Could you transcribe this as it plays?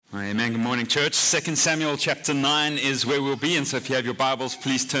Amen. Good morning, church. 2 Samuel chapter 9 is where we'll be. And so if you have your Bibles,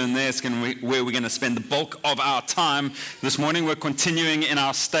 please turn there. It's where we're going to spend the bulk of our time this morning. We're continuing in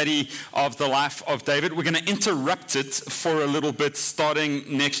our study of the life of David. We're going to interrupt it for a little bit starting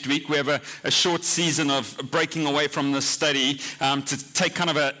next week. We have a short season of breaking away from the study to take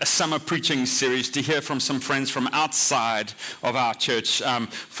kind of a summer preaching series to hear from some friends from outside of our church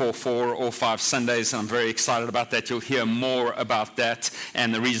for 4 or 5 Sundays. And I'm very excited about that. You'll hear more about that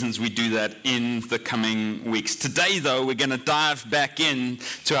and the reason we do that in the coming weeks. Today, though, we're going to dive back in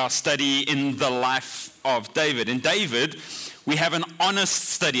to our study in the life of David. In David, we have an honest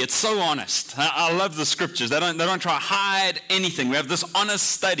study. It's so honest. I love the scriptures. They don't try to hide anything. We have this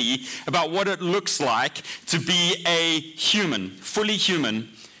honest study about what it looks like to be a human, fully human,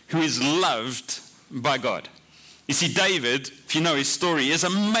 who is loved by God. You see, David, if you know his story, is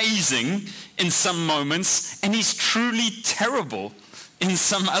amazing in some moments, and he's truly terrible in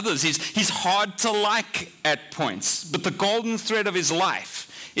some others. He's hard to like at points, but the golden thread of his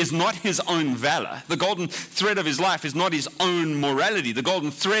life is not his own valor. The golden thread of his life is not his own morality. The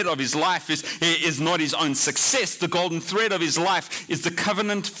golden thread of his life is not his own success. The golden thread of his life is the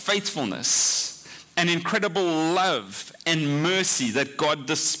covenant faithfulness and incredible love and mercy that God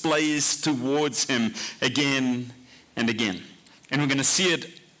displays towards him again and again. And we're going to see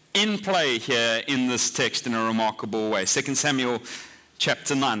it in play here in this text in a remarkable way. 2 Samuel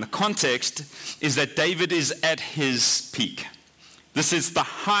chapter 9. The context is that David is at his peak. This is the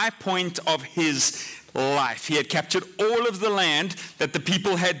high point of his life. He had captured all of the land that the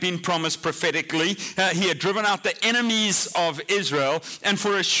people had been promised prophetically. He had driven out the enemies of Israel, and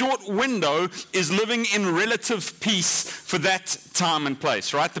for a short window is living in relative peace for that time and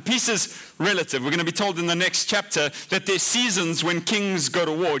place, right? The peace is relative. We're going to be told in the next chapter that there's seasons when kings go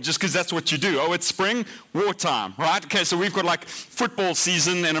to war, just because that's what you do. Oh, it's spring, wartime, right? Okay, so we've got like football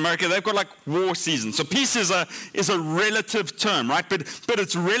season in America. They've got like war season. So peace is a relative term, right? But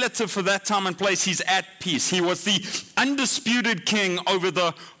it's relative for that time and place. He's at peace. He was the undisputed king over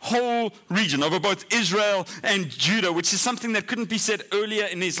the whole region, over both Israel and Judah, which is something that couldn't be said earlier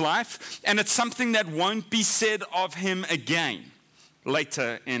in his life, and it's something that won't be said of him again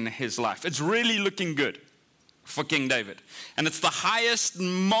later in his life. It's really looking good for King David. And it's the highest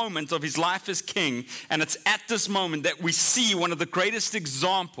moment of his life as king. And it's at this moment that we see one of the greatest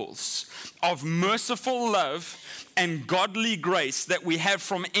examples of merciful love and godly grace that we have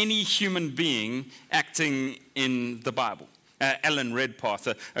from any human being acting in the Bible. Alan Redpath,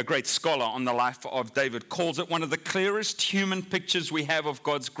 a great scholar on the life of David, calls it one of the clearest human pictures we have of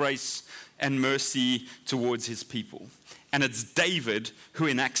God's grace and mercy towards his people. And it's David who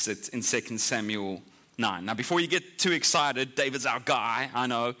enacts it in 2 Samuel 9. Now, before you get too excited, David's our guy, I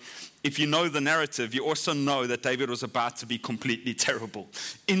know. If you know the narrative, you also know that David was about to be completely terrible.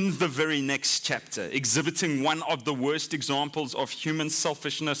 In the very next chapter, exhibiting one of the worst examples of human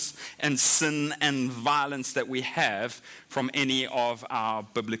selfishness and sin and violence that we have from any of our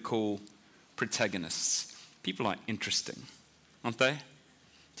biblical protagonists. People are interesting, aren't they?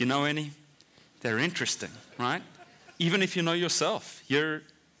 Do you know any? They're interesting, right? Even if you know yourself, you're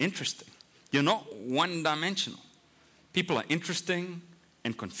interesting. You're not one-dimensional. People are interesting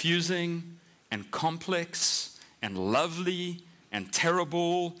and confusing and complex and lovely and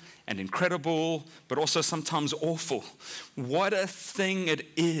terrible and incredible, but also sometimes awful. What a thing it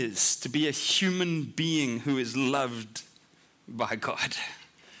is to be a human being who is loved by God.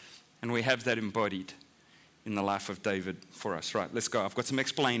 And we have that embodied in the life of David for us. Right, let's go. I've got some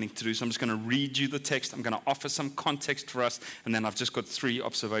explaining to do, so I'm just going to read you the text. I'm going to offer some context for us, and then I've just got 3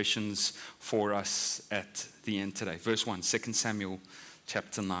 observations for us at the end today. Verse 1, 2 Samuel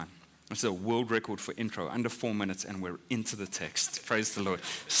chapter 9. This is a world record for intro, under 4 minutes, and we're into the text. Praise the Lord.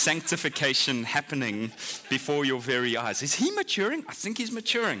 Sanctification happening before your very eyes. Is he maturing? I think he's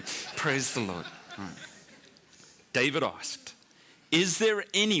maturing. Praise the Lord. All right. David asked, is there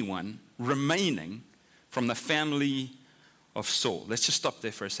anyone remaining from the family of Saul? Let's just stop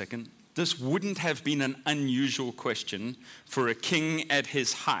there for a second. This wouldn't have been an unusual question for a king at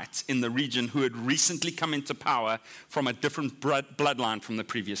his height in the region who had recently come into power from a different bloodline from the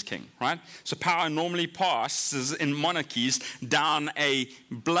previous king, right? So power normally passes in monarchies down a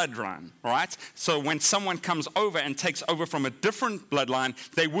bloodline, right? So when someone comes over and takes over from a different bloodline,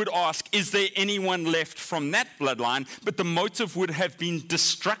 they would ask, is there anyone left from that bloodline? But the motive would have been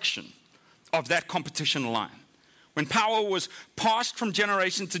destruction of that competition line. When power was passed from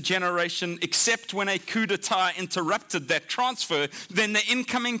generation to generation, except when a coup d'etat interrupted that transfer, then the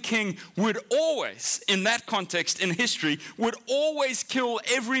incoming king would always, in that context in history, would always kill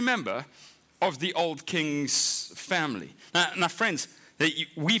every member of the old king's family. Now friends,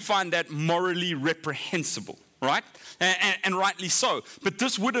 We find that morally reprehensible, right? And rightly so. But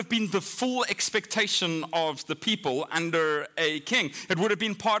this would have been the full expectation of the people under a king. It would have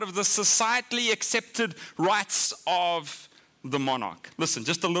been part of the societally accepted rights of the monarch. Listen,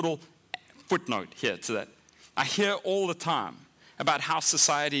 just a little footnote here to that. I hear all the time about how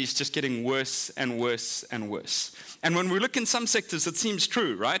society is just getting worse and worse and worse. And when we look in some sectors, it seems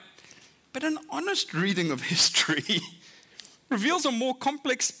true, right? But an honest reading of history reveals a more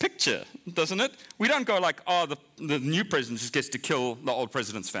complex picture, doesn't it? We don't go like, oh, the new president just gets to kill the old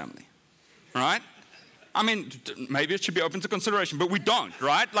president's family, right? I mean, maybe it should be open to consideration, but we don't,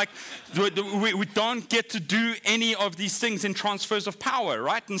 right? Like, we don't get to do any of these things in transfers of power,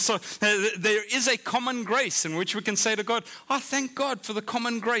 right? And so there is a common grace in which we can say to God, oh, thank God for the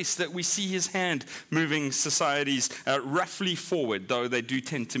common grace that we see his hand moving societies roughly forward, though they do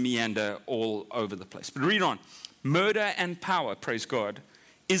tend to meander all over the place. But read on. Murder and power, praise God,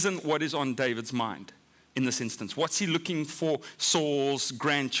 isn't what is on David's mind in this instance. What's he looking for Saul's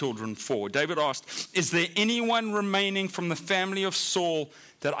grandchildren for? David asked, is there anyone remaining from the family of Saul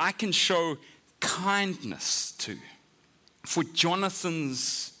that I can show kindness to for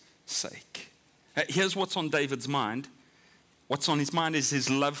Jonathan's sake? Here's what's on David's mind. What's on his mind is his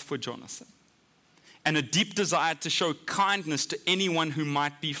love for Jonathan and a deep desire to show kindness to anyone who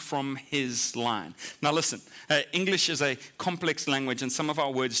might be from his line. Now listen, English is a complex language and some of our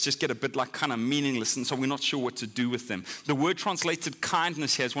words just get a bit like kind of meaningless and so we're not sure what to do with them. The word translated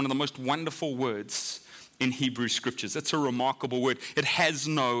kindness here is one of the most wonderful words in Hebrew scriptures. It's a remarkable word. It has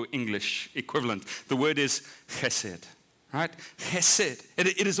no English equivalent. The word is chesed. Right? Chesed.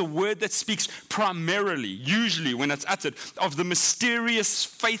 It is a word that speaks primarily, usually when it's uttered, of the mysterious,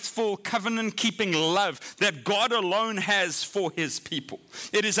 faithful, covenant-keeping love that God alone has for his people.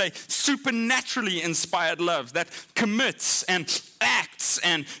 It is a supernaturally inspired love that commits and acts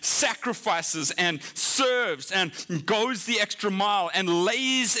and sacrifices and serves and goes the extra mile and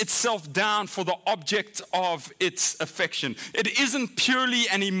lays itself down for the object of its affection. It isn't purely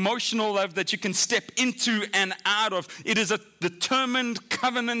an emotional love that you can step into and out of. It is a determined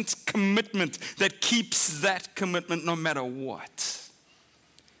covenant commitment that keeps that commitment no matter what.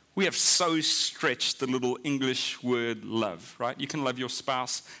 We have so stretched the little English word love, right? You can love your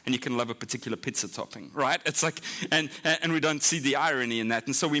spouse and you can love a particular pizza topping, right? It's like, and we don't see the irony in that.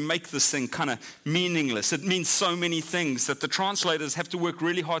 And so we make this thing kind of meaningless. It means so many things that the translators have to work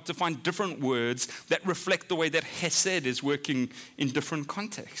really hard to find different words that reflect the way that chesed is working in different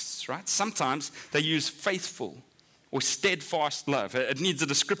contexts, right? Sometimes they use faithful or steadfast love. It needs a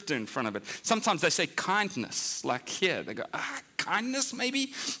descriptor in front of it. Sometimes they say kindness, like here. They go, kindness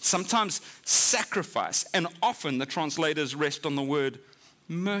maybe? Sometimes sacrifice. And often the translators rest on the word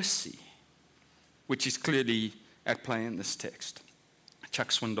mercy, which is clearly at play in this text. Chuck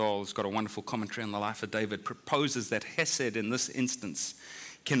Swindoll has got a wonderful commentary on the life of David, proposes that chesed in this instance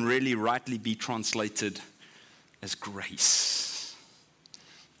can really rightly be translated as grace,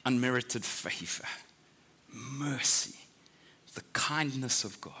 unmerited favor, mercy, the kindness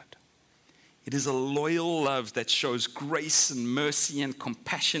of God. It is a loyal love that shows grace and mercy and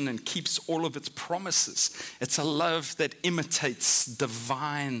compassion and keeps all of its promises. It's a love that imitates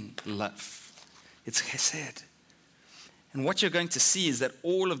divine love. It's chesed. And what you're going to see is that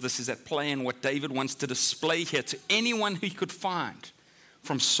all of this is at play in what David wants to display here to anyone he could find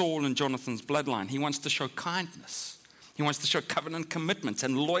from Saul and Jonathan's bloodline. He wants to show kindness. He wants to show covenant commitment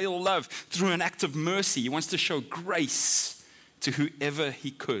and loyal love through an act of mercy. He wants to show grace to whoever he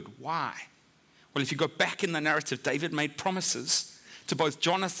could. Why? Well, if you go back in the narrative, David made promises to both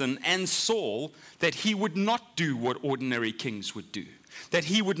Jonathan and Saul that he would not do what ordinary kings would do, that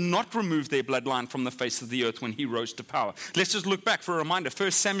he would not remove their bloodline from the face of the earth when he rose to power. Let's just look back for a reminder.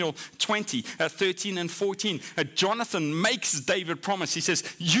 1 Samuel 20, 13 and 14. Jonathan makes David promise. He says,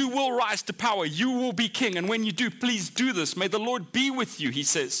 you will rise to power. You will be king. And when you do, please do this. May the Lord be with you, he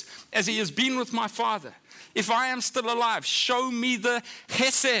says, as he has been with my father. If I am still alive, show me the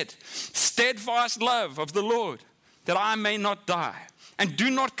chesed, steadfast love of the Lord, that I may not die. And do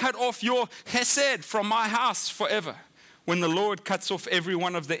not cut off your chesed from my house forever, when the Lord cuts off every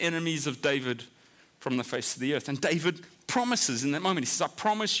one of the enemies of David from the face of the earth. And David promises in that moment. He says, I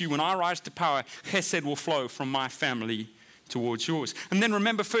promise you when I rise to power, chesed will flow from my family towards yours. And then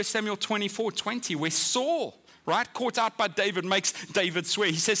remember 1 Samuel 24:20, where Saul, right, caught out by David, makes David swear.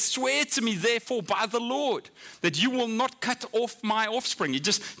 He says, swear to me therefore by the Lord that you will not cut off my offspring. He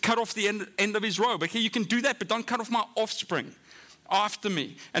just cut off the end of his robe. Okay, you can do that, but don't cut off my offspring after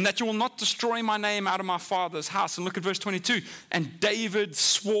me, and that you will not destroy my name out of my father's house. And look at verse 22. And David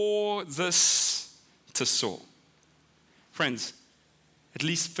swore this to Saul. Friends, at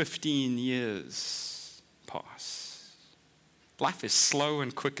least 15 years pass. Life is slow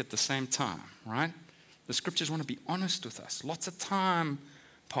and quick at the same time, right? The scriptures want to be honest with us. Lots of time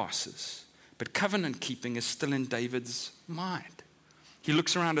passes, but covenant keeping is still in David's mind. He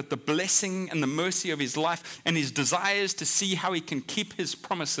looks around at the blessing and the mercy of his life and his desires to see how he can keep his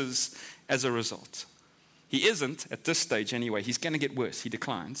promises as a result. He isn't, at this stage anyway, he's going to get worse. He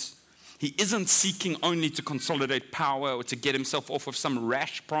declines. He isn't seeking only to consolidate power or to get himself off of some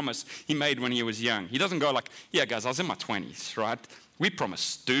rash promise he made when he was young. He doesn't go like, yeah, guys, I was in my 20s, right? We promise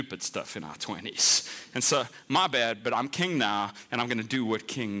stupid stuff in our 20s. And so, my bad, but I'm king now, and I'm going to do what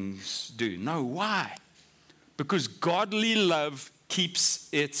kings do. No, why? Because godly love keeps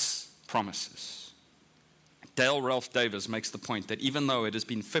its promises. Dale Ralph Davis makes the point that even though it has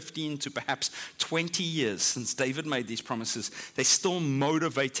been 15 to perhaps 20 years since David made these promises, they still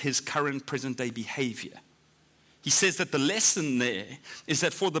motivate his current present-day behavior. He says that the lesson there is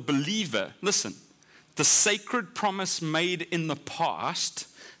that for the believer, listen, the sacred promise made in the past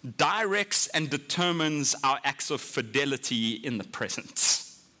directs and determines our acts of fidelity in the present.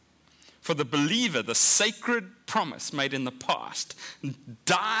 For the believer, the sacred promise made in the past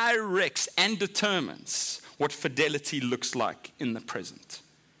directs and determines what fidelity looks like in the present.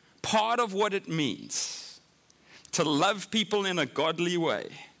 Part of what it means to love people in a godly way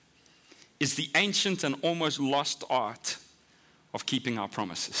is the ancient and almost lost art of keeping our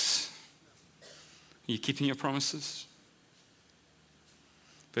promises. Are you keeping your promises?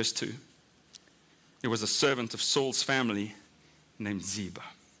 Verse 2. There was a servant of Saul's family named Ziba.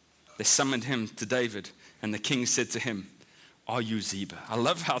 They summoned him to David, and the king said to him, "Are you Ziba?" I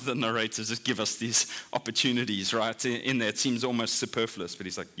love how the narrators just give us these opportunities, right? In there, it seems almost superfluous, but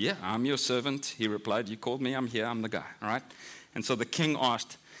he's like, "Yeah, I'm your servant." He replied, "You called me, I'm here, I'm the guy," all right? And so the king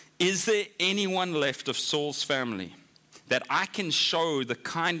asked, "Is there anyone left of Saul's family that I can show the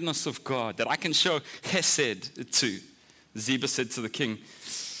kindness of God, that I can show chesed to?" Ziba said to the king,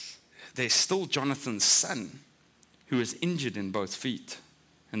 "There's still Jonathan's son, who is injured in both feet."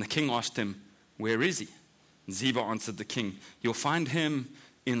 And the king asked him, "Where is he?" Ziba answered the king, "You'll find him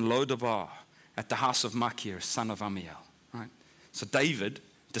in Lodabar at the house of Machir, son of Amiel." Right? So David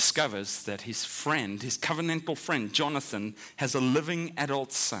discovers that his friend, his covenantal friend, Jonathan, has a living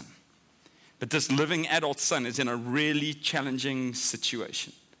adult son. But this living adult son is in a really challenging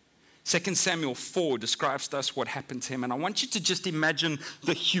situation. 2 Samuel 4 describes to us what happened to him. And I want you to just imagine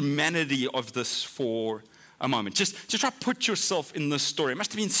the humanity of this for a moment. Just try to put yourself in this story. It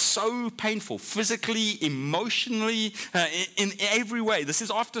must have been so painful, physically, emotionally, in every way. This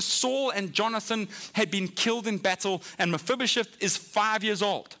is after Saul and Jonathan had been killed in battle, and Mephibosheth is 5 years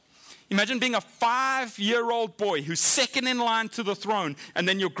old. Imagine being a 5-year-old boy who's second in line to the throne, and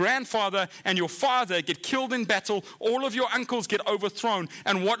then your grandfather and your father get killed in battle, all of your uncles get overthrown,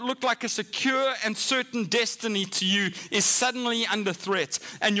 and what looked like a secure and certain destiny to you is suddenly under threat.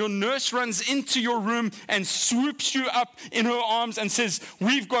 And your nurse runs into your room and swoops you up in her arms and says,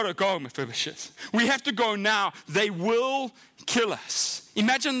 "We've got to go, Mephibosheth. We have to go now. They will kill us."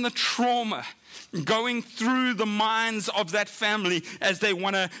 Imagine the trauma going through the minds of that family as they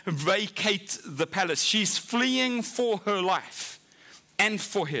want to vacate the palace. She's fleeing for her life and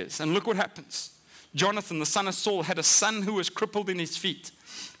for his. And look what happens. Jonathan, the son of Saul, had a son who was crippled in his feet.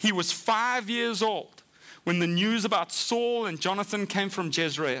 He was 5 years old when the news about Saul and Jonathan came from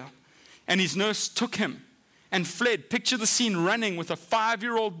Jezreel. And his nurse took him and fled. Picture the scene, running with a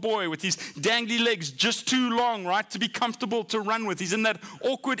 5-year-old boy with his dangly legs just too long, right, to be comfortable to run with. He's in that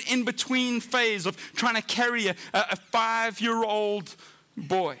awkward in-between phase of trying to carry a 5-year-old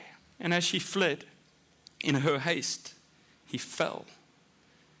boy. And as she fled, in her haste, he fell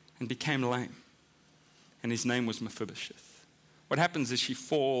and became lame. And his name was Mephibosheth. What happens is she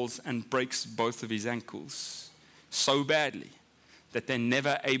falls and breaks both of his ankles so badly that they're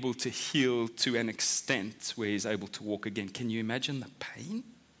never able to heal to an extent where he's able to walk again. Can you imagine the pain?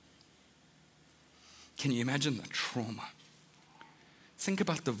 Can you imagine the trauma? Think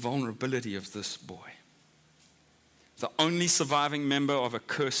about the vulnerability of this boy. The only surviving member of a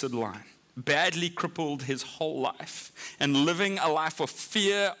cursed line, badly crippled his whole life, and living a life of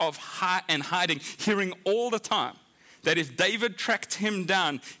fear and hiding, hearing all the time that if David tracked him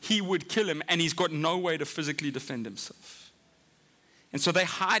down, he would kill him, and he's got no way to physically defend himself. And so they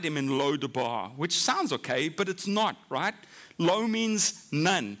hide him in Lodabar, which sounds okay, but it's not, right? Lo means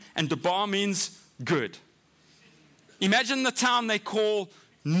none, and Dabar means good. Imagine the town they call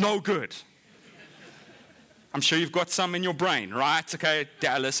no good. I'm sure you've got some in your brain, right? Okay,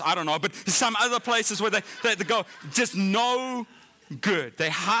 Dallas, I don't know, but some other places where they go just no good. They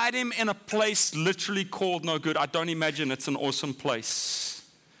hide him in a place literally called no good. I don't imagine it's an awesome place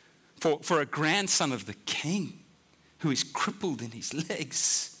for a grandson of the king who is crippled in his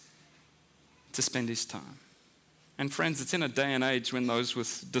legs to spend his time. And friends, it's in a day and age when those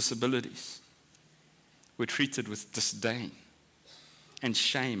with disabilities were treated with disdain and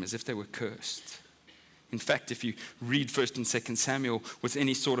shame as if they were cursed. In fact, if you read 1st and 2nd Samuel with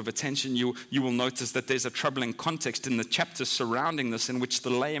any sort of attention, you will notice that there's a troubling context in the chapters surrounding this in which the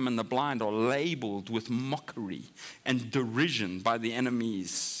lame and the blind are labeled with mockery and derision by the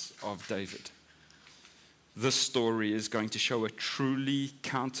enemies of David. This story is going to show a truly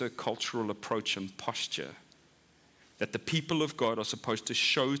countercultural approach and posture that the people of God are supposed to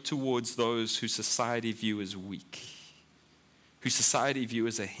show towards those who society view as weak, who society view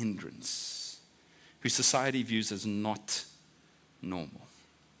as a hindrance, who society views as not normal.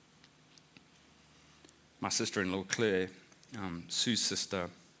 My sister-in-law, Claire, Sue's sister,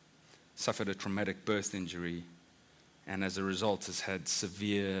 suffered a traumatic birth injury and as a result has had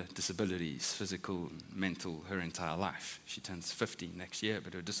severe disabilities, physical and mental, her entire life. She turns 50 next year,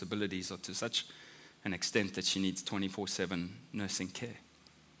 but her disabilities are to such an extent that she needs 24/7 nursing care.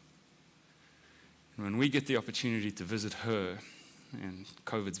 And when we get the opportunity to visit her, and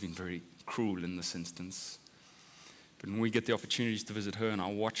COVID's been very cruel in this instance, but when we get the opportunities to visit her and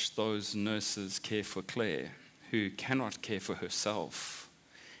I watch those nurses care for Claire, who cannot care for herself,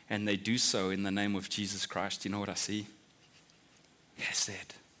 and they do so in the name of Jesus Christ, you know what I see?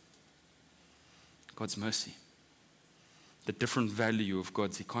 Hesed. God's mercy. The different value of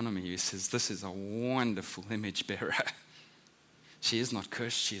God's economy. He says, this is a wonderful image bearer. She is not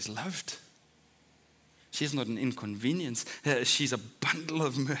cursed, she is loved. She is not an inconvenience. She's a bundle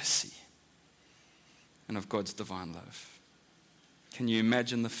of mercy and of God's divine love. Can you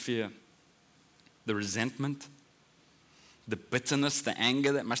imagine the fear, the resentment, the bitterness, the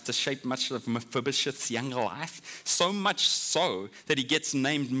anger that must have shaped much of Mephibosheth's young life? So much so that he gets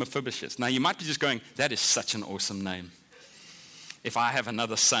named Mephibosheth. Now you might be just going, that is such an awesome name. If I have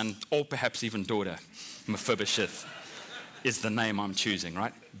another son, or perhaps even daughter, Mephibosheth is the name I'm choosing,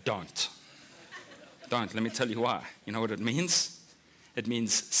 right? Don't. Let me tell you why. You know what it means? It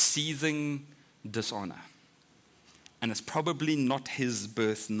means seething dishonor. And it's probably not his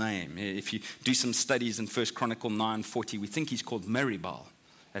birth name. If you do some studies in 1 Chronicle 9:40, we think he's called Meribal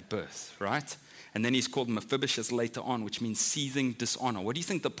at birth, right? And then he's called Mephibosheth later on, which means seething dishonor. What do you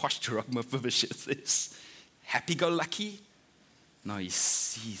think the posture of Mephibosheth is? Happy-go-lucky? No, he's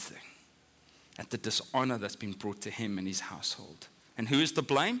seething at the dishonor that's been brought to him and his household. And who is to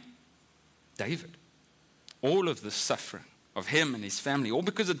blame? David. All of this suffering of him and his family, all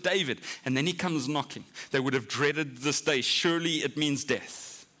because of David. And then he comes knocking. They would have dreaded this day. Surely it means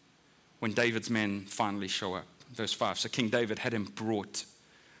death. When David's men finally show up. Verse 5. So King David had him brought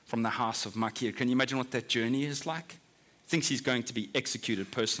from the house of Machir. Can you imagine what that journey is like? Thinks he's going to be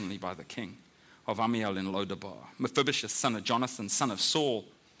executed personally by the king of Amiel in Lodabar. Mephibosheth, son of Jonathan, son of Saul,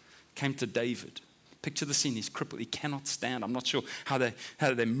 came to David. Picture the scene. He's crippled. He cannot stand. I'm not sure how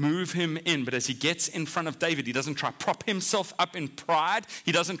they move him in. But as he gets in front of David, he doesn't try to prop himself up in pride.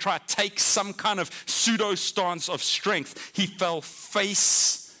 He doesn't try to take some kind of pseudo stance of strength. He fell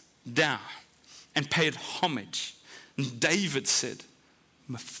face down and paid homage. And David said,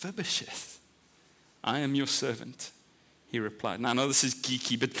 Mephibosheth, I am your servant. He replied. Now, I know this is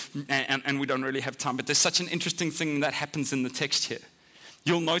geeky, and we don't really have time, but there's such an interesting thing that happens in the text here.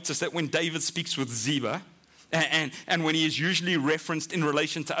 You'll notice that when David speaks with Ziba, and when he is usually referenced in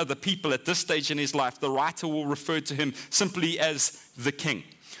relation to other people at this stage in his life, the writer will refer to him simply as the king.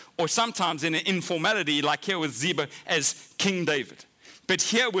 Or sometimes in an informality, like here with Ziba, as King David. But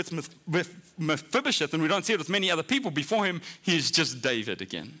here with Mephibosheth, and we don't see it with many other people before him, he is just David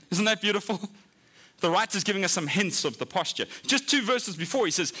again. Isn't that beautiful? The writer's giving us some hints of the posture. Just 2 verses before,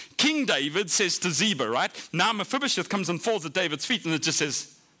 he says, King David says to Ziba, right? Now Mephibosheth comes and falls at David's feet, and it just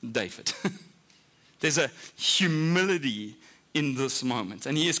says, David. There's a humility in this moment.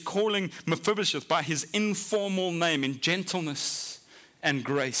 And he is calling Mephibosheth by his informal name in gentleness and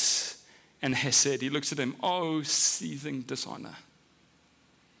grace and hesed. He looks at him, oh, seething dishonor.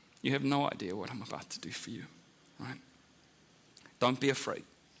 You have no idea what I'm about to do for you, right? Don't be afraid.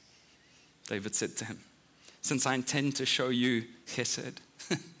 David said to him, since I intend to show you chesed,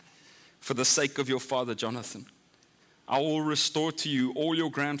 for the sake of your father Jonathan, I will restore to you all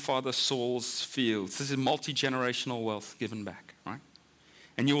your grandfather Saul's fields. This is multi-generational wealth given back, right?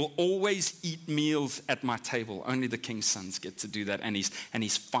 And you will always eat meals at my table. Only the king's sons get to do that, and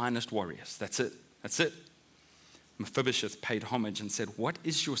his finest warriors. That's it. Mephibosheth paid homage and said, what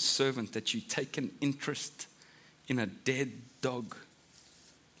is your servant that you take an interest in a dead dog?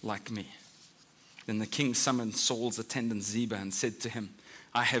 like me." Then the king summoned Saul's attendant Ziba and said to him,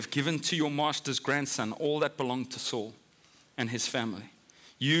 "I have given to your master's grandson all that belonged to Saul and his family.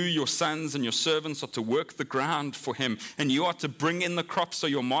 You, your sons, and your servants are to work the ground for him, and you are to bring in the crops so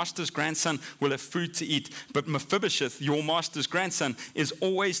your master's grandson will have food to eat. But Mephibosheth, your master's grandson, is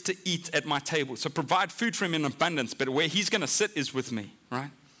always to eat at my table. So provide food for him in abundance, but where he's going to sit is with me," right?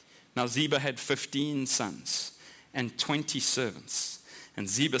 Now Ziba had 15 sons and 20 servants. And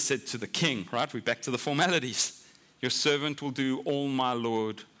Ziba said to the king, right, we're back to the formalities, "Your servant will do all my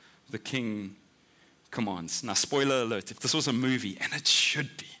lord the king commands." Now, spoiler alert, if this was a movie, and it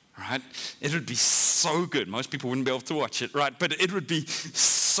should be, right, it would be so good. Most people wouldn't be able to watch it, right, but it would be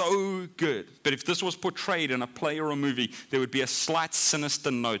so good. But if this was portrayed in a play or a movie, there would be a slight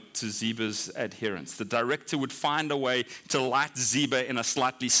sinister note to Ziba's adherents. The director would find a way to light Ziba in a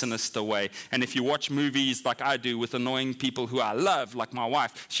slightly sinister way. And if you watch movies like I do with annoying people who I love, like my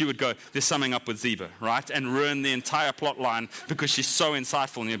wife, she would go, "There's something up with Ziba," right, and ruin the entire plot line because she's so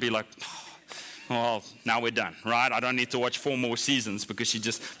insightful, and you'd be like, "Well, now we're done," right? I don't need to watch 4 more seasons because she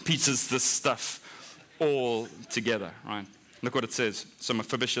just pieces this stuff all together, right? Look what it says. "So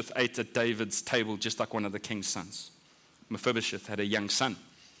Mephibosheth ate at David's table just like one of the king's sons." Mephibosheth had a young son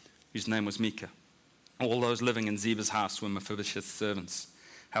whose name was Micah. All those living in Ziba's house were Mephibosheth's servants.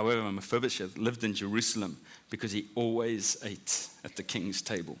 However, Mephibosheth lived in Jerusalem because he always ate at the king's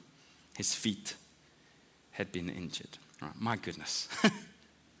table. His feet had been injured. Right, my goodness.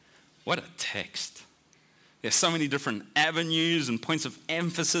 What a text. There's so many different avenues and points of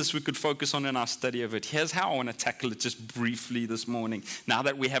emphasis we could focus on in our study of it. Here's how I want to tackle it just briefly this morning, now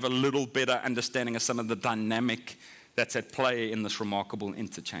that we have a little better understanding of some of the dynamic that's at play in this remarkable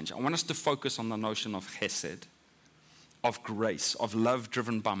interchange. I want us to focus on the notion of chesed, of grace, of love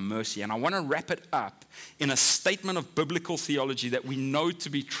driven by mercy. And I want to wrap it up in a statement of biblical theology that we know to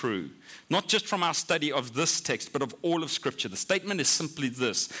be true, not just from our study of this text, but of all of Scripture. The statement is simply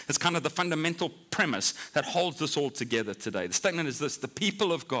this. It's kind of the fundamental premise that holds this all together today. The statement is this: the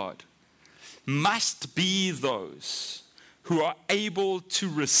people of God must be those who are able to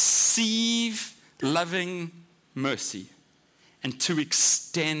receive loving mercy and to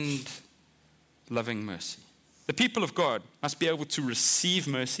extend loving mercy. The people of God must be able to receive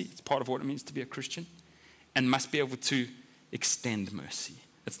mercy. It's part of what it means to be a Christian. And must be able to extend mercy.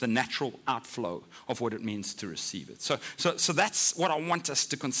 It's the natural outflow of what it means to receive it. So that's what I want us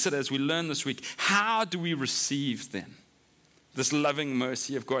to consider as we learn this week. How do we receive then this loving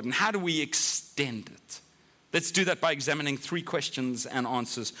mercy of God? And how do we extend it? Let's do that by examining 3 questions and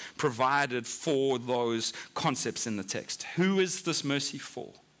answers provided for those concepts in the text. Who is this mercy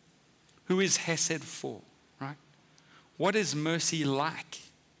for? Who is Hesed for? Right? What is mercy like?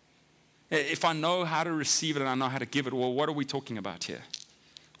 If I know how to receive it and I know how to give it, well, what are we talking about here?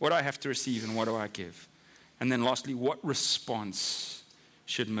 What do I have to receive and what do I give? And then lastly, what response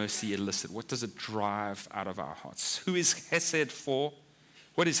should mercy elicit? What does it drive out of our hearts? Who is Hesed for?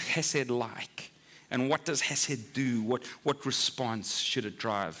 What is Hesed like? And what does Hesed do? What response should it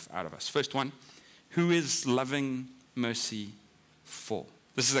drive out of us? First one, who is loving mercy for?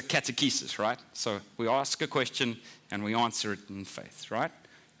 This is a catechesis, right? So we ask a question and we answer it in faith, right?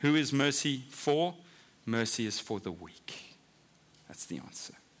 Who is mercy for? Mercy is for the weak. That's the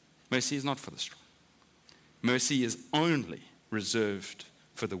answer. Mercy is not for the strong. Mercy is only reserved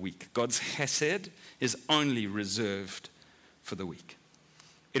for the weak. God's chesed is only reserved for the weak.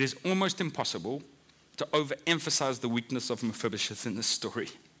 It is almost impossible to overemphasize the weakness of Mephibosheth in this story.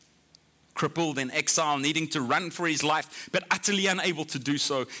 Crippled in exile, needing to run for his life, but utterly unable to do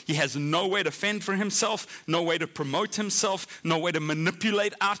so. He has no way to fend for himself, no way to promote himself, no way to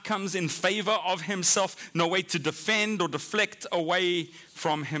manipulate outcomes in favor of himself, no way to defend or deflect away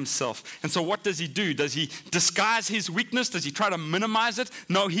from himself. And so what does he do? Does he disguise his weakness? Does he try to minimize it?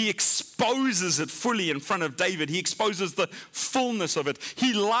 No, he exposes it fully in front of David. He exposes the fullness of it.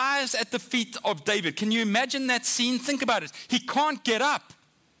 He lies at the feet of David. Can you imagine that scene? Think about it. He can't get up.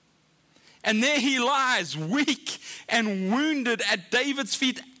 And there he lies, weak and wounded at David's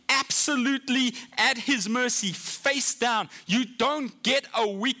feet, absolutely at his mercy, face down. You don't get a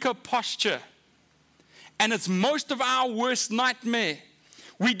weaker posture. And it's most of our worst nightmare.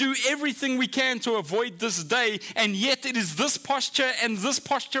 We do everything we can to avoid this day, and yet it is this posture and this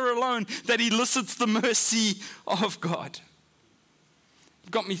posture alone that elicits the mercy of God.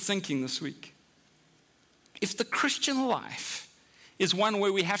 It got me thinking this week. If the Christian life is one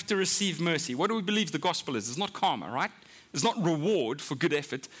where we have to receive mercy, what do we believe the gospel is? It's not karma, right? It's not reward for good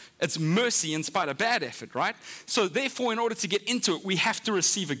effort. It's mercy in spite of bad effort, right? So therefore, in order to get into it, we have to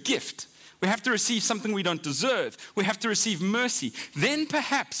receive a gift. We have to receive something we don't deserve. We have to receive mercy. Then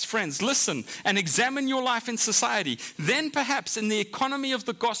perhaps, friends, listen and examine your life in society. Then perhaps in the economy of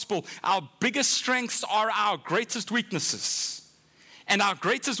the gospel, our biggest strengths are our greatest weaknesses. And our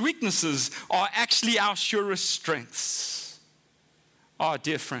greatest weaknesses are actually our surest strengths. Oh,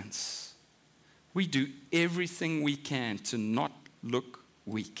 dear friends, we do everything we can to not look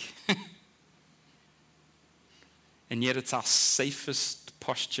weak. And yet it's our safest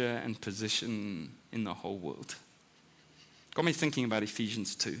posture and position in the whole world. Got me thinking about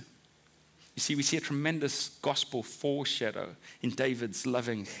Ephesians 2. You see, we see a tremendous gospel foreshadow in David's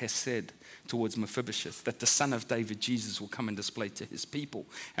loving chesed towards Mephibosheth, that the son of David, Jesus, will come and display to his people.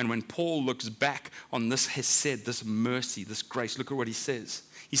 And when Paul looks back on this chesed, this mercy, this grace, look at what he says.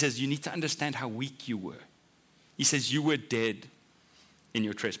 He says, you need to understand how weak you were. He says, you were dead in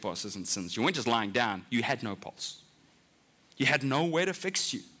your trespasses and sins. You weren't just lying down. You had no pulse. You had nowhere to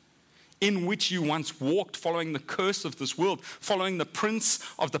fix you, in which you once walked following the curse of this world, following the prince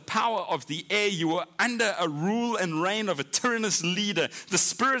of the power of the air. You were under a rule and reign of a tyrannous leader, the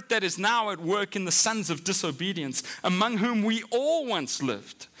spirit that is now at work in the sons of disobedience, among whom we all once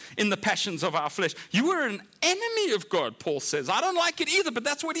lived in the passions of our flesh. You were an enemy of God, Paul says. I don't like it either, but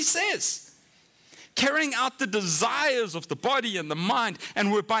that's what he says. Carrying out the desires of the body and the mind,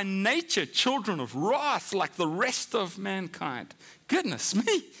 and were by nature children of wrath like the rest of mankind. Goodness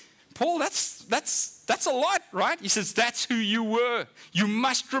me. Paul, that's a lot, right? He says, that's who you were. You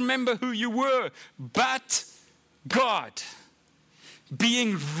must remember who you were. But God,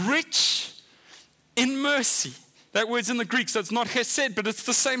 being rich in mercy. That word's in the Greek, so it's not chesed, but it's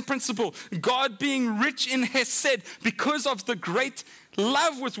the same principle. God being rich in chesed because of the great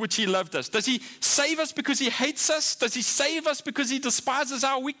love with which he loved us. Does he save us because he hates us? Does he save us because he despises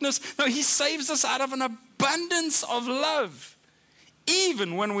our weakness? No, he saves us out of an abundance of love.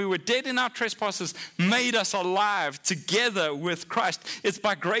 Even when we were dead in our trespasses, made us alive together with Christ. It's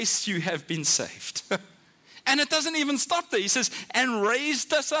by grace you have been saved. And it doesn't even stop there. He says, and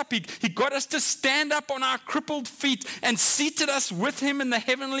raised us up. He got us to stand up on our crippled feet and seated us with him in the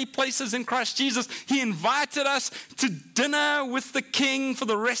heavenly places in Christ Jesus. He invited us to dinner with the King for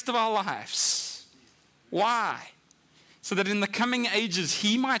the rest of our lives. Why? So that in the coming ages,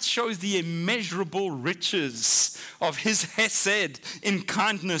 he might show the immeasurable riches of his chesed in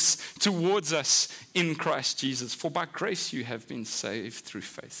kindness towards us in Christ Jesus. For by grace you have been saved through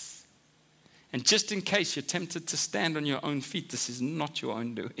faith. And just in case you're tempted to stand on your own feet, this is not your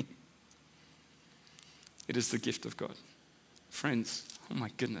own doing. It is the gift of God. Friends, oh my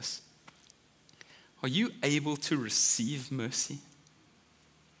goodness. Are you able to receive mercy?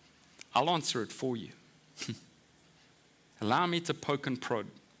 I'll answer it for you. Allow me to poke and prod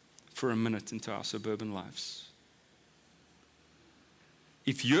for a minute into our suburban lives.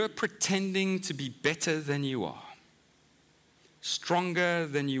 If you're pretending to be better than you are, stronger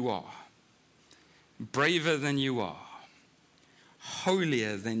than you are, braver than you are,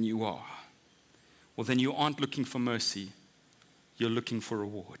 holier than you are, well, then you aren't looking for mercy, you're looking for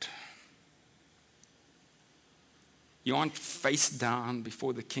reward. You aren't face down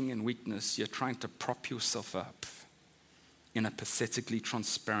before the King in weakness, you're trying to prop yourself up in a pathetically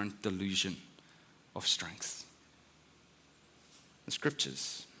transparent delusion of strength. The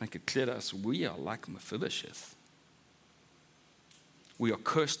scriptures make it clear to us we are like Mephibosheth. We are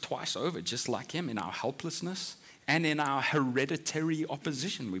cursed twice over, just like him, in our helplessness and in our hereditary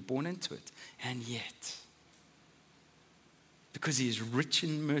opposition. We're born into it. And yet, because he is rich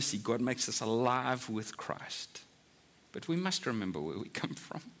in mercy, God makes us alive with Christ. But we must remember where we come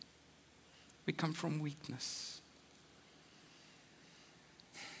from. We come from weakness.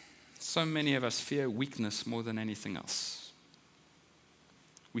 So many of us fear weakness more than anything else.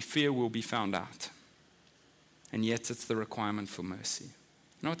 We fear we'll be found out. And yet it's the requirement for mercy.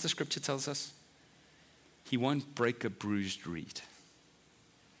 You know what the scripture tells us? He won't break a bruised reed.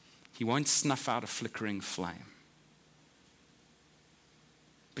 He won't snuff out a flickering flame.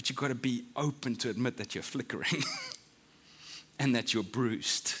 But you've got to be open to admit that you're flickering and that you're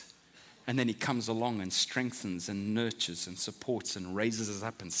bruised. And then he comes along and strengthens and nurtures and supports and raises us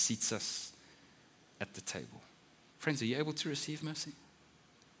up and seats us at the table. Friends, are you able to receive mercy?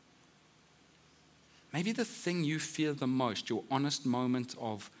 Maybe the thing you fear the most, your honest moment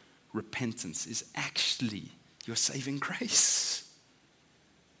of repentance, is actually your saving grace.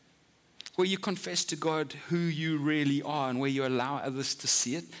 Where you confess to God who you really are and where you allow others to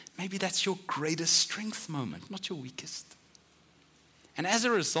see it. Maybe that's your greatest strength moment, not your weakest. And as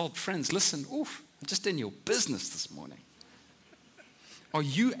a result, friends, listen, I'm just in your business this morning. Are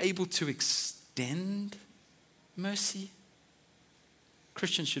you able to extend mercy?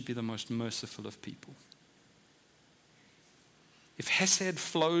 Christians should be the most merciful of people. If hesed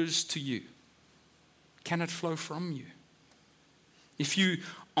flows to you, can it flow from you? If you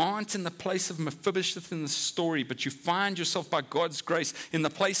aren't in the place of Mephibosheth in the story, but you find yourself by God's grace in the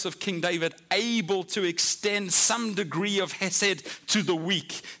place of King David, able to extend some degree of hesed to the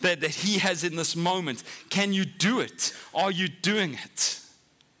weak that he has in this moment, can you do it? Are you doing it?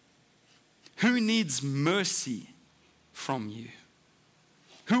 Who needs mercy from you?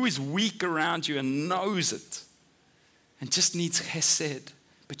 Who is weak around you and knows it and just needs hesed,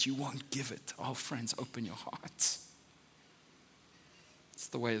 but you won't give it? Oh, friends, open your hearts. It's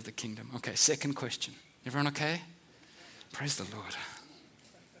the way of the kingdom. Okay, second question. Everyone okay? Praise the Lord.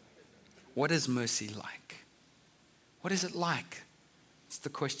 What is mercy like? What is it like? It's the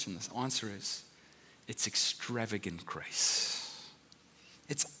question. The answer is, it's extravagant grace.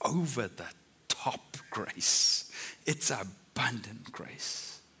 It's over the top grace. It's abundant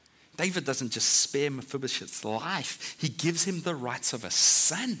grace. David doesn't just spare Mephibosheth's life. He gives him the rights of a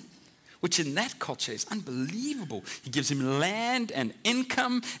son, which in that culture is unbelievable. He gives him land and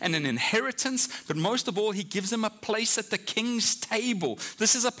income and an inheritance, but most of all, he gives him a place at the king's table.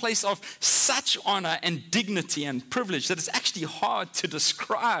 This is a place of such honor and dignity and privilege that it's actually hard to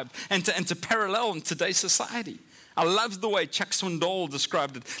describe and to parallel in today's society. I love the way Chuck Swindoll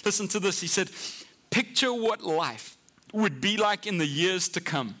described it. Listen to this. He said, picture what life would be like in the years to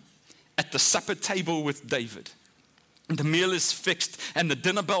come at the supper table with David. The meal is fixed and the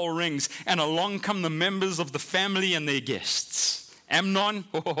dinner bell rings, and along come the members of the family and their guests. Amnon,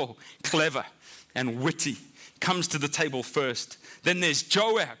 clever and witty, comes to the table first. Then there's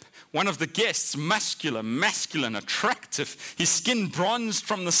Joab, one of the guests, masculine, attractive, his skin bronzed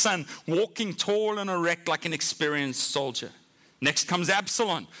from the sun, walking tall and erect like an experienced soldier. Next comes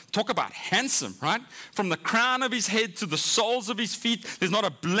Absalom. Talk about handsome, right? From the crown of his head to the soles of his feet, there's not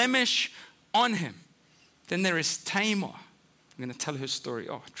a blemish on him. Then there is Tamar. I'm going to tell her story.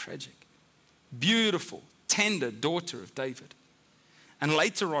 Oh, tragic. Beautiful, tender daughter of David. And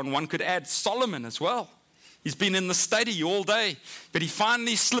later on, one could add Solomon as well. He's been in the study all day, but he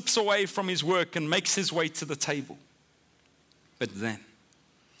finally slips away from his work and makes his way to the table. But then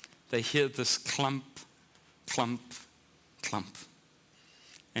they hear this clump.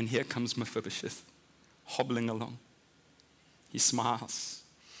 And here comes Mephibosheth, hobbling along. He smiles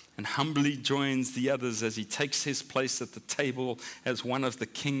and humbly joins the others as he takes his place at the table as one of the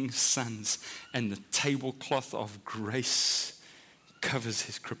king's sons, and the tablecloth of grace covers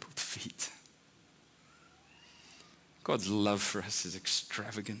his crippled feet. God's love for us is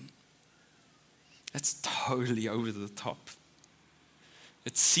extravagant. That's totally over the top.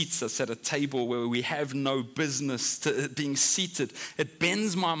 It seats us at a table where we have no business being seated. It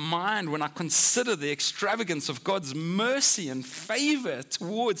bends my mind when I consider the extravagance of God's mercy and favor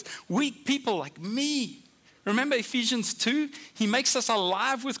towards weak people like me. Remember Ephesians 2? He makes us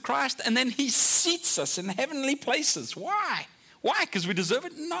alive with Christ, and then he seats us in heavenly places. Why? Why? Because we deserve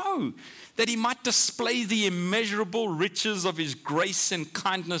it? No. That he might display the immeasurable riches of his grace and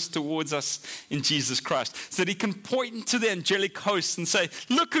kindness towards us in Jesus Christ. So that he can point to the angelic hosts and say,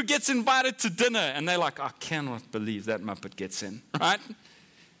 look who gets invited to dinner. And they're like, I cannot believe that Muppet gets in, right?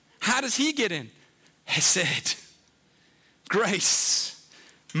 How does he get in? Hesed, grace,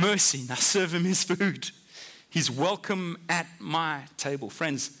 mercy. Now serve him his food. He's welcome at my table.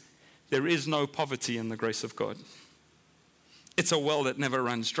 Friends, there is no poverty in the grace of God. It's a well that never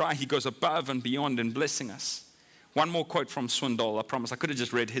runs dry. He goes above and beyond in blessing us. One more quote from Swindoll. I promise I could have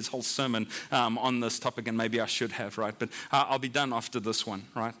just read his whole sermon on this topic, and maybe I should have, right? But I'll be done after this one,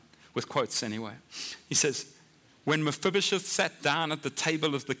 right? With quotes anyway. He says, when Mephibosheth sat down at the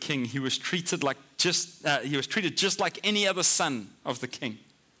table of the king, he was treated just like any other son of the king.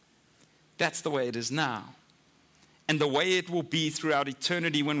 That's the way it is now, and the way it will be throughout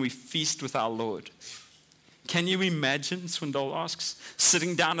eternity when we feast with our Lord. Can you imagine, Swindoll asks,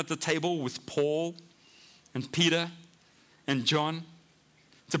 sitting down at the table with Paul and Peter and John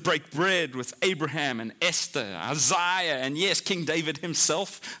to break bread with Abraham and Esther, Isaiah, and yes, King David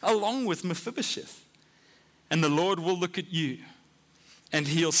himself, along with Mephibosheth? And the Lord will look at you and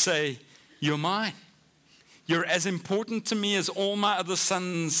he'll say, you're mine. You're as important to me as all my other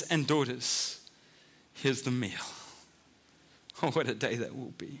sons and daughters. Here's the meal. Oh, what a day that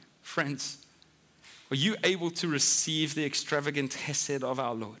will be. Friends, are you able to receive the extravagant hesed of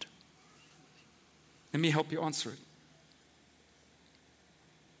our Lord? Let me help you answer it.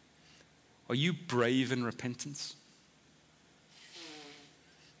 Are you brave in repentance?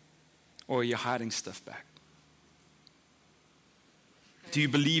 Or are you hiding stuff back? Do you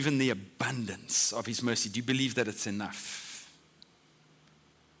believe in the abundance of his mercy? Do you believe that it's enough?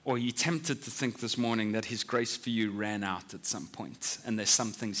 Or are you tempted to think this morning that his grace for you ran out at some point and there's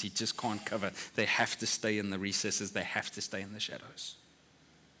some things he just can't cover? They have to stay in the recesses. They have to stay in the shadows.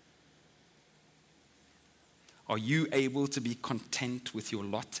 Are you able to be content with your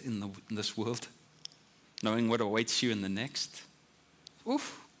lot in this world, knowing what awaits you in the next?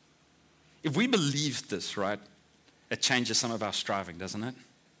 Oof. If we believe this, right, it changes some of our striving, doesn't it?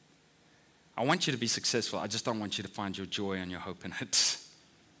 I want you to be successful. I just don't want you to find your joy and your hope in it.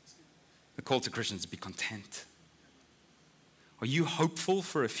 The call to Christians is to be content. Are you hopeful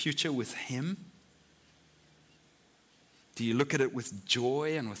for a future with him? Do you look at it with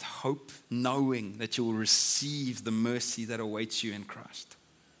joy and with hope, knowing that you will receive the mercy that awaits you in Christ?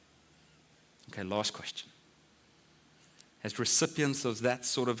 Okay, last question. As recipients of that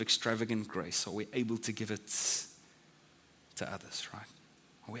sort of extravagant grace, are we able to give it to others, right?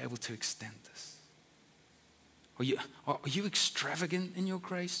 Are we able to extend this? Are you extravagant in your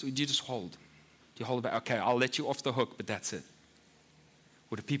grace, or do you just hold? Do you hold about, okay, I'll let you off the hook, but that's it?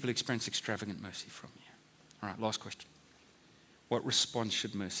 Or do people experience extravagant mercy from you? All right, last question. What response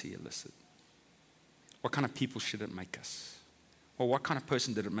should mercy elicit? What kind of people should it make us? Well, what kind of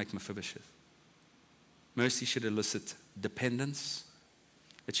person did it make Mephibosheth? Mercy should elicit dependence.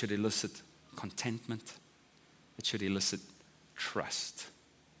 It should elicit contentment. It should elicit trust.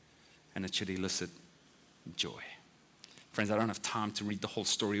 And it should elicit joy. Friends, I don't have time to read the whole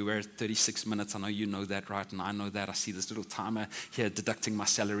story. We're at 36 minutes. I know you know that, right? And I know that. I see this little timer here deducting my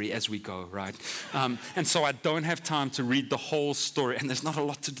salary as we go, right? And so I don't have time to read the whole story. And there's not a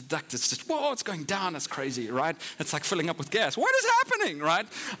lot to deduct. It's just, whoa, it's going down. It's crazy, right? It's like filling up with gas. What is happening, right?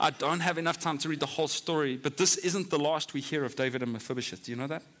 I don't have enough time to read the whole story. But this isn't the last we hear of David and Mephibosheth. Do you know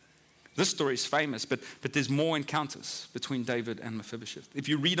that? This story is famous, but there's more encounters between David and Mephibosheth. If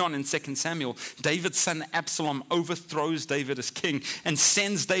you read on in 2 Samuel, David's son Absalom overthrows David as king and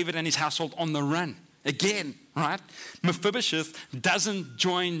sends David and his household on the run again, right? Mephibosheth doesn't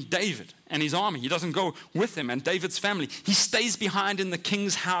join David and his army. He doesn't go with him and David's family. He stays behind in the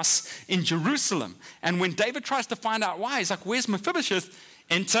king's house in Jerusalem. And when David tries to find out why, he's like, where's Mephibosheth?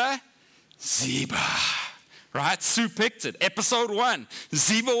 Enter Ziba. Right? Sue picked it. Episode 1.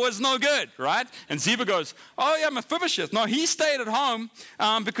 Ziba was no good, right? And Ziba goes, oh yeah, Mephibosheth. No, he stayed at home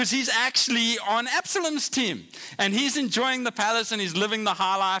because he's actually on Absalom's team. And he's enjoying the palace and he's living the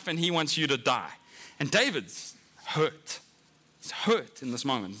high life and he wants you to die. And David's hurt. He's hurt in this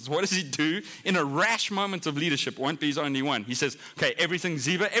moment. So what does he do? In a rash moment of leadership, won't be his only one. He says, okay, everything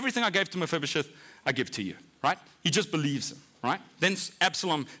Ziba, everything I gave to Mephibosheth, I give to you, right? He just believes him. Right? Then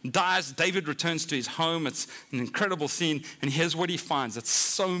Absalom dies. David returns to his home. It's an incredible scene. And here's what he finds. It's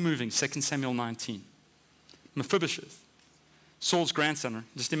so moving. 2 Samuel 19. Mephibosheth, Saul's grandson.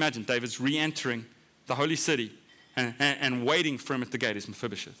 Just imagine David's re-entering the holy city and waiting for him at the gate is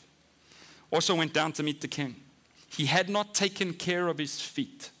Mephibosheth. Also went down to meet the king. He had not taken care of his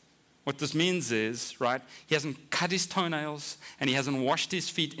feet. What this means is, right, he hasn't cut his toenails and he hasn't washed his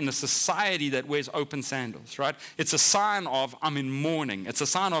feet in a society that wears open sandals, right? It's a sign of I'm in mourning. It's a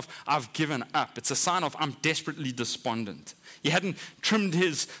sign of I've given up. It's a sign of I'm desperately despondent. He hadn't trimmed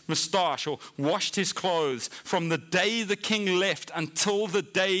his mustache or washed his clothes from the day the king left until the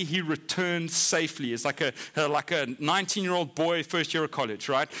day he returned safely. It's like a 19-year-old boy, first year of college,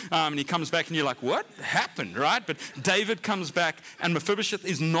 right? And he comes back and you're like, what happened, right? But David comes back and Mephibosheth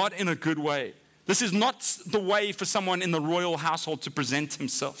is not in a good way. This is not the way for someone in the royal household to present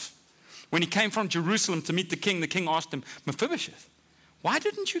himself. When he came from Jerusalem to meet the king asked him, Mephibosheth, why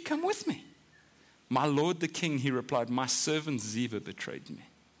didn't you come with me? My lord the king, he replied, my servant Ziba betrayed me.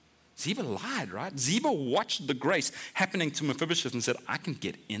 Ziba lied, right? Ziba watched the grace happening to Mephibosheth and said, I can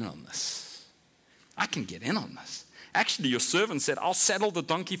get in on this. I can get in on this. Actually, your servant said, I'll saddle the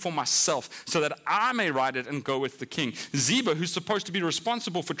donkey for myself so that I may ride it and go with the king. Ziba, who's supposed to be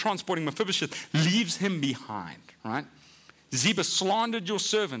responsible for transporting Mephibosheth, leaves him behind, right? Ziba slandered your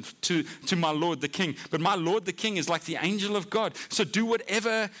servant to my lord the king. But my lord the king is like the angel of God. So do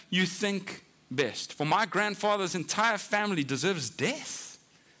whatever you think best. For my grandfather's entire family deserves death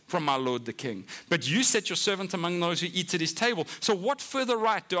from my lord the king. But you set your servant among those who eat at his table. So what further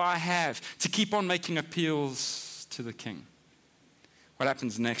right do I have to keep on making appeals to the king? What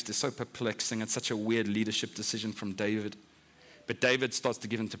happens next is so perplexing. It's such a weird leadership decision from David. But David starts to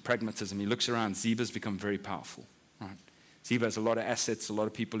give into pragmatism. He looks around. Ziba's become very powerful. Right? Ziba has a lot of assets, a lot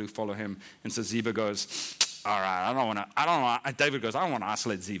of people who follow him. And so Ziba goes, all right, David goes, I don't want to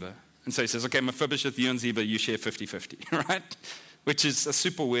isolate Ziba. And so he says, okay, Mephibosheth, you and Ziba, you share 50-50, right? Which is a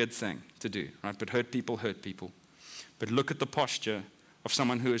super weird thing to do, right? But hurt people. But look at the posture of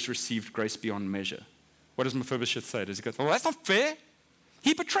someone who has received grace beyond measure. What does Mephibosheth say? Does he go, well, that's not fair.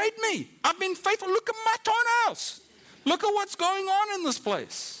 He betrayed me. I've been faithful. Look at my toenails. Look at what's going on in this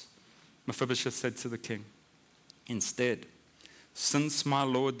place. Mephibosheth said to the king, instead, since my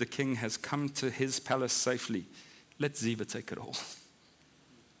lord the king has come to his palace safely, let Ziba take it all.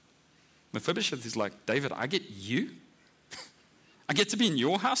 Mephibosheth is like, David, I get you? I get to be in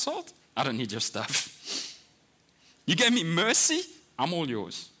your household? I don't need your stuff. You gave me mercy? I'm all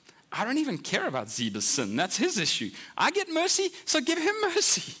yours. I don't even care about Ziba's sin. That's his issue. I get mercy, so give him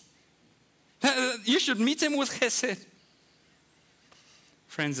mercy. You should meet him with chesed.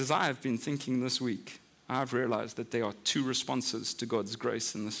 Friends, as I have been thinking this week, I've realized that there are two responses to God's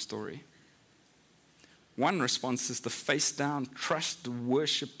grace in this story. One response is the face-down trust,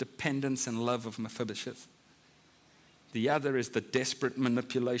 worship, dependence, and love of Mephibosheth. The other is the desperate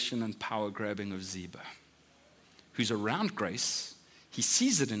manipulation and power-grabbing of Ziba, who's around grace. He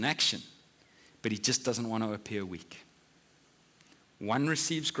sees it in action, but he just doesn't want to appear weak. One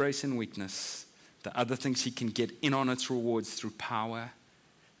receives grace in weakness. The other thinks he can get in on its rewards through power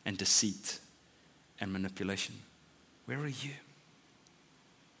and deceit and manipulation. Where are you?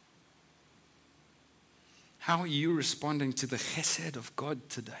 How are you responding to the chesed of God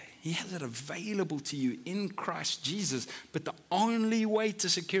today? He has it available to you in Christ Jesus, but the only way to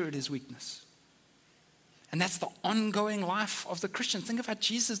secure it is weakness. And that's the ongoing life of the Christian. Think of how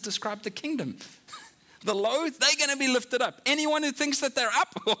Jesus described the kingdom. The low, they're going to be lifted up. Anyone who thinks that they're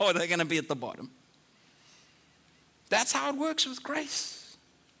up, they're going to be at the bottom. That's how it works with grace.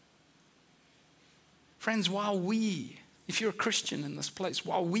 Friends, if you're a Christian in this place,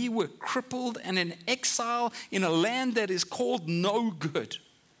 while we were crippled and in exile in a land that is called no good,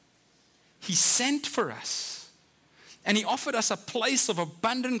 He sent for us. And He offered us a place of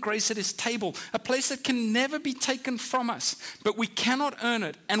abundant grace at His table, a place that can never be taken from us, but we cannot earn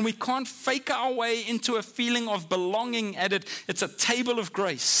it, and we can't fake our way into a feeling of belonging at it. It's a table of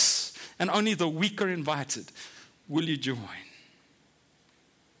grace, and only the weak are invited. Will you join?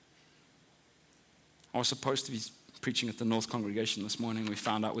 I was supposed to be preaching at the North Congregation this morning. We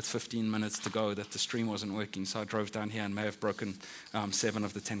found out with 15 minutes to go that the stream wasn't working, so I drove down here and may have broken 7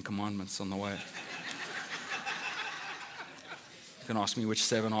 of the 10 commandments on the way. You can ask me which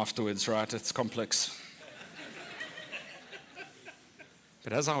 7 afterwards, right? It's complex.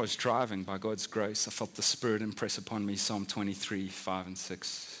 But as I was driving, by God's grace, I felt the Spirit impress upon me Psalm 23, 5 and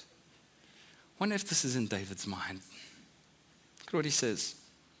 6. I wonder if this is in David's mind. Look at what he says.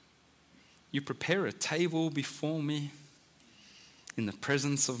 You prepare a table before me in the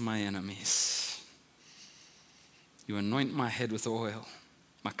presence of my enemies. You anoint my head with oil.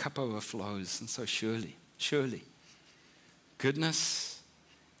 My cup overflows. And so surely, goodness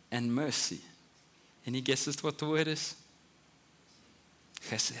and mercy. Any guesses what the word is?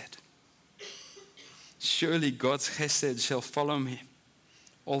 Chesed. Surely God's chesed shall follow me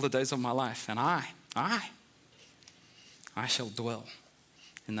all the days of my life. And I shall dwell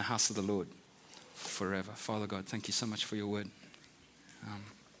in the house of the Lord forever. Father God, thank you so much for your word.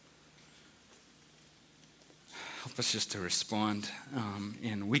 Help us just to respond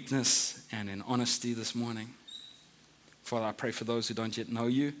in weakness and in honesty this morning. Father, I pray for those who don't yet know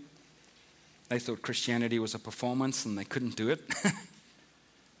you. They thought Christianity was a performance and they couldn't do it.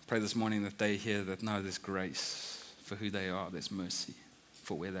 Pray this morning that they hear that no, there's grace for who they are. There's mercy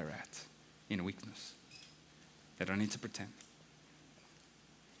for where they're at in weakness. They don't need to pretend.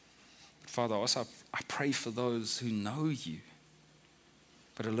 Father, also I pray for those who know you,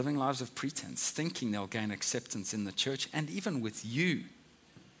 but are living lives of pretense, thinking they'll gain acceptance in the church and even with you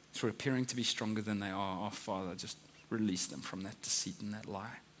through appearing to be stronger than they are. Oh, Father, just release them from that deceit and that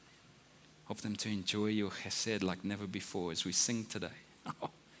lie. Help them to enjoy your chesed like never before as we sing today.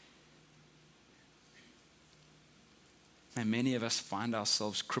 May many of us find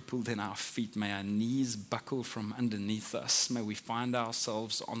ourselves crippled in our feet. May our knees buckle from underneath us. May we find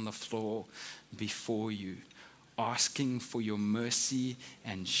ourselves on the floor before you, asking for your mercy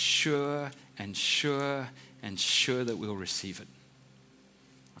and sure that we'll receive it.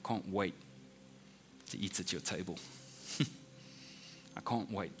 I can't wait to eat at your table. I can't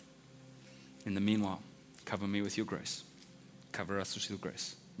wait. In the meanwhile, cover me with your grace. Cover us with your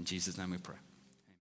grace. In Jesus' name we pray.